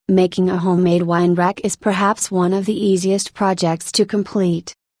Making a homemade wine rack is perhaps one of the easiest projects to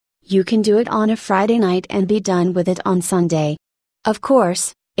complete. You can do it on a Friday night and be done with it on Sunday. Of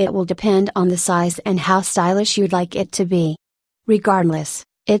course, it will depend on the size and how stylish you'd like it to be. Regardless,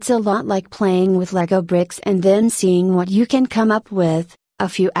 it's a lot like playing with Lego bricks and then seeing what you can come up with, a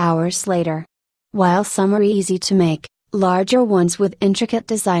few hours later. While some are easy to make, larger ones with intricate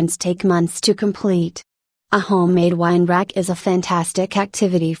designs take months to complete. A homemade wine rack is a fantastic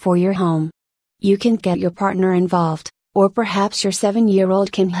activity for your home. You can get your partner involved, or perhaps your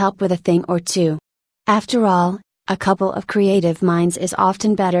 7-year-old can help with a thing or two. After all, a couple of creative minds is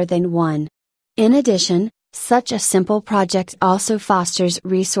often better than one. In addition, such a simple project also fosters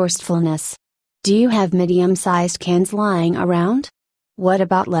resourcefulness. Do you have medium-sized cans lying around? What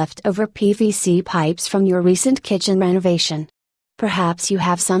about leftover PVC pipes from your recent kitchen renovation? Perhaps you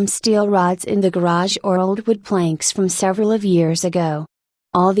have some steel rods in the garage or old wood planks from several of years ago.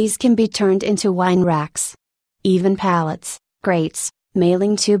 All these can be turned into wine racks. Even pallets, grates,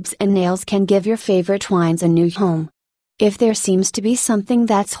 mailing tubes and nails can give your favorite wines a new home. If there seems to be something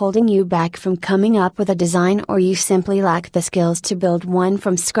that's holding you back from coming up with a design or you simply lack the skills to build one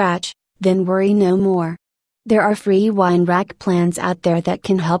from scratch, then worry no more. There are free wine rack plans out there that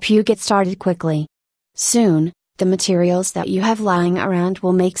can help you get started quickly. Soon, the materials that you have lying around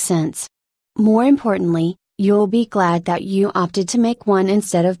will make sense. More importantly, you'll be glad that you opted to make one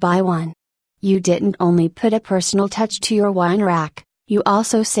instead of buy one. You didn't only put a personal touch to your wine rack, you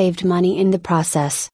also saved money in the process.